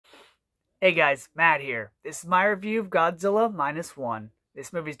Hey guys, Matt here. This is my review of Godzilla Minus One.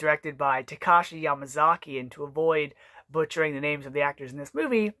 This movie is directed by Takashi Yamazaki, and to avoid butchering the names of the actors in this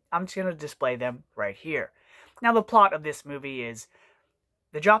movie, I'm just going to display them right here. Now, the plot of this movie is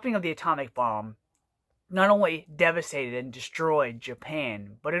the dropping of the atomic bomb not only devastated and destroyed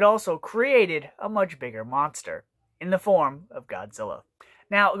Japan, but it also created a much bigger monster in the form of Godzilla.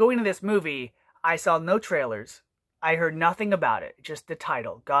 Now, going into this movie, I saw no trailers. I heard nothing about it, just the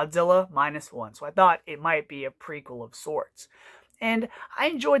title, Godzilla Minus One. So I thought it might be a prequel of sorts. And I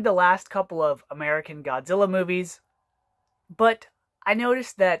enjoyed the last couple of American Godzilla movies, but I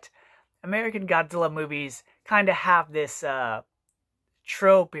noticed that American Godzilla movies kind of have this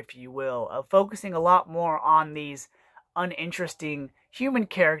trope, if you will, of focusing a lot more on these uninteresting human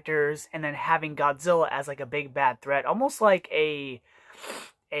characters and then having Godzilla as like a big bad threat, almost like a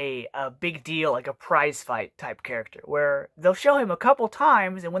big deal, like a prize fight type character, where they'll show him a couple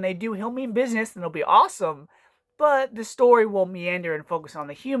times, and when they do, he'll mean business and it'll be awesome, but the story will meander and focus on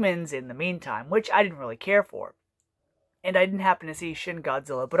the humans in the meantime, which I didn't really care for. And I didn't happen to see Shin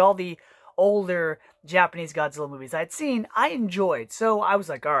Godzilla, but all the older Japanese Godzilla movies I'd seen, I enjoyed. So I was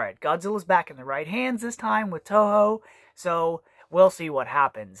like, alright, Godzilla's back in the right hands this time with TOHO, so we'll see what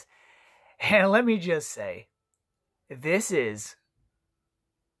happens. And let me just say, this is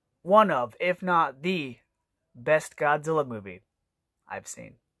one of, if not the best Godzilla movie I've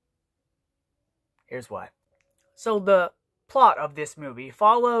seen. Here's why. So the plot of this movie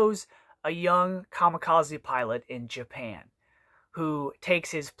follows a young kamikaze pilot in Japan who takes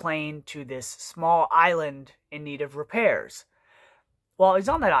his plane to this small island in need of repairs. While he's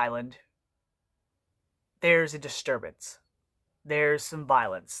on that island, there's a disturbance. There's some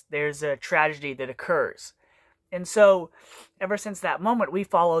violence. There's a tragedy that occurs. And so, ever since that moment, we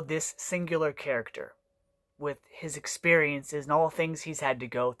followed this singular character with his experiences and all the things he's had to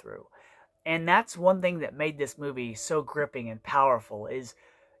go through. And that's one thing that made this movie so gripping and powerful, is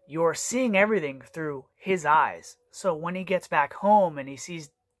you're seeing everything through his eyes. So when he gets back home and he sees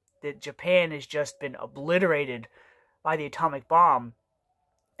that Japan has just been obliterated by the atomic bomb,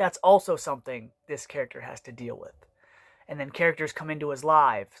 that's also something this character has to deal with. And then characters come into his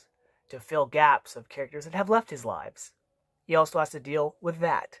lives to fill gaps of characters that have left his lives. He also has to deal with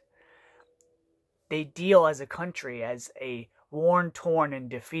that. They deal as a country as a worn, torn, and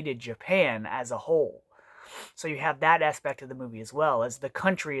defeated Japan as a whole. So you have that aspect of the movie as well, as the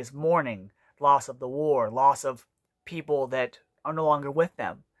country is mourning loss of the war, loss of people that are no longer with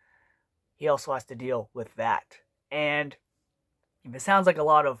them. He also has to deal with that. And if it sounds like a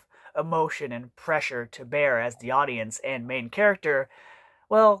lot of emotion and pressure to bear as the audience and main character,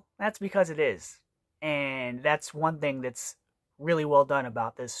 well, that's because it is. And that's one thing that's really well done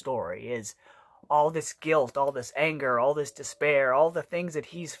about this story, is all this guilt, all this anger, all this despair, all the things that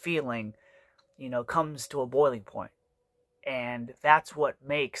he's feeling, comes to a boiling point. And that's what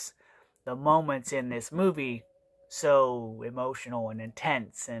makes the moments in this movie so emotional and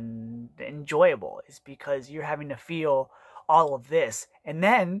intense and enjoyable, is because you're having to feel all of this. And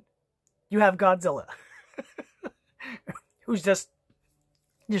then you have Godzilla, who's just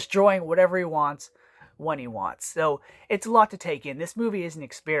destroying whatever he wants, when he wants. So it's a lot to take in. This movie is an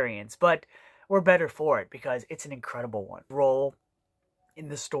experience, but we're better for it because it's an incredible one. Role in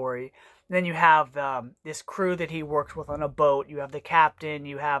the story. And then you have this crew that he works with on a boat. You have the captain,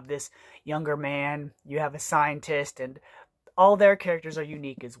 you have this younger man, you have a scientist, and all their characters are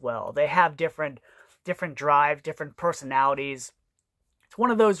unique as well. They have different drive, different personalities. It's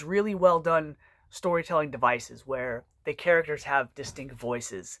one of those really well done storytelling devices where the characters have distinct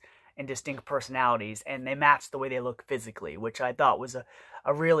voices and distinct personalities, and they match the way they look physically, which I thought was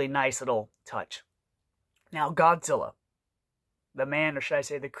a really nice little touch. Now, Godzilla, the man, or should I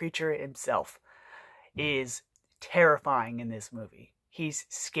say the creature himself, is terrifying in this movie. He's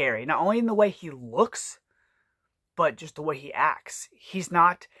scary, not only in the way he looks, but just the way he acts. He's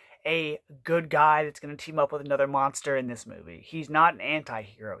not a good guy that's going to team up with another monster in this movie. He's not an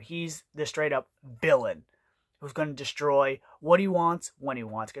anti-hero. He's the straight-up villain who's going to destroy what he wants, when he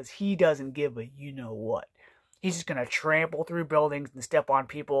wants, because he doesn't give a you-know-what. He's just going to trample through buildings and step on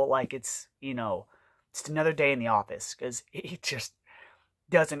people like it's, it's another day in the office, because he just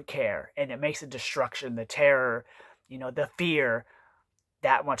doesn't care. And it makes the destruction, the terror, the fear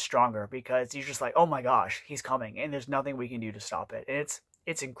that much stronger, because you're just like, oh my gosh, he's coming, and there's nothing we can do to stop it. And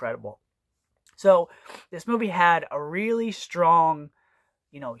it's incredible. So this movie had a really strong,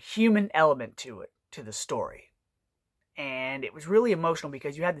 human element to it, to the story. And it was really emotional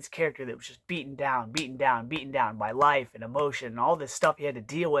because you had this character that was just beaten down by life and emotion and all this stuff he had to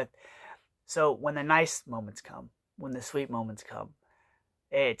deal with. So when the nice moments come, when the sweet moments come,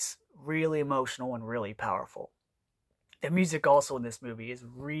 it's really emotional and really powerful. The music also in this movie is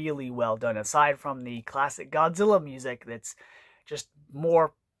really well done. Aside from the classic Godzilla music that's just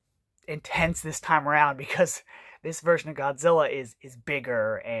more intense this time around, because this version of Godzilla is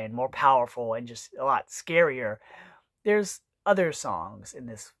bigger and more powerful and just a lot scarier. There's other songs in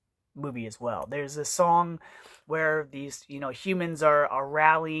this movie as well. There's a song where these, humans are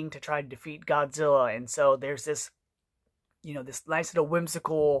rallying to try to defeat Godzilla, and so there's this, this nice little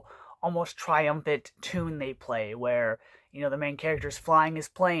whimsical, almost triumphant tune they play where, the main character's flying his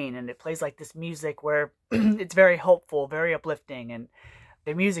plane, and it plays like this music where it's very hopeful, very uplifting, and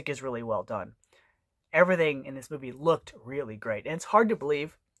the music is really well done. Everything in this movie looked really great, and it's hard to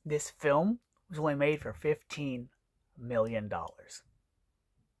believe this film was only made for $15 million.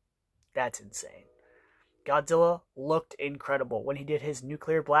 That's insane. Godzilla looked incredible when he did his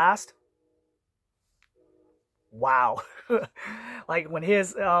nuclear blast. Wow. Like when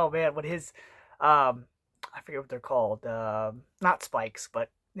his, I forget what they're called, not spikes,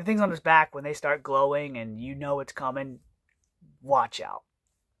 but the things on his back, when they start glowing and it's coming, watch out.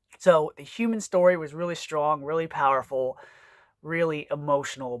 So the human story was really strong, really powerful, really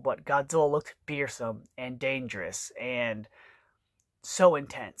emotional, but Godzilla looked fearsome and dangerous and so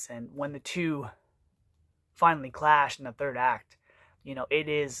intense. And when the two finally clash in the third act, it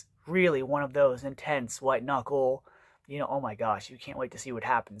is really one of those intense white knuckle, oh my gosh, you can't wait to see what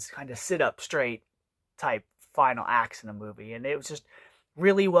happens, kind of sit up straight type final acts in the movie. And it was just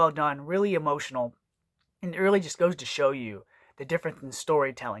really well done, really emotional, and it really just goes to show you the difference in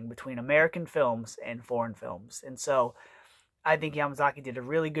storytelling between American films and foreign films. And so I think Yamazaki did a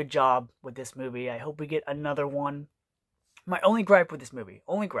really good job with this movie. I hope we get another one. My only gripe with this movie,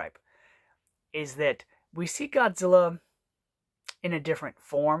 is that we see Godzilla in a different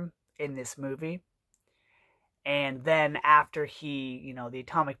form in this movie. And then after he, the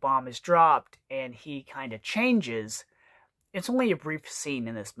atomic bomb is dropped and he kind of changes, it's only a brief scene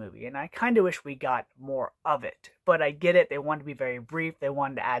in this movie. And I kind of wish we got more of it. But I get it. They wanted to be very brief. They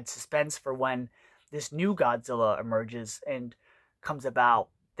wanted to add suspense for when this new Godzilla emerges and comes about,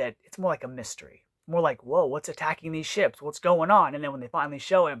 that it's more like a mystery. More like, whoa, what's attacking these ships? What's going on? And then when they finally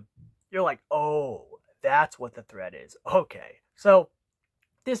show him, you're like, oh, that's what the threat is. Okay. So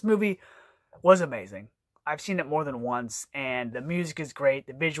this movie was amazing. I've seen it more than once, and the music is great.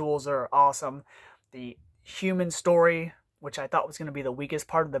 The visuals are awesome. The human story, which I thought was going to be the weakest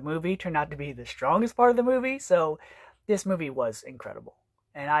part of the movie, turned out to be the strongest part of the movie. So this movie was incredible,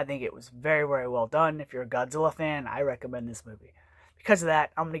 and I think it was very, very well done. If you're a Godzilla fan, I recommend this movie. Because of that,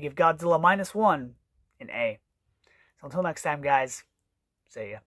 I'm going to give Godzilla -1 an A. So until next time, guys, see ya.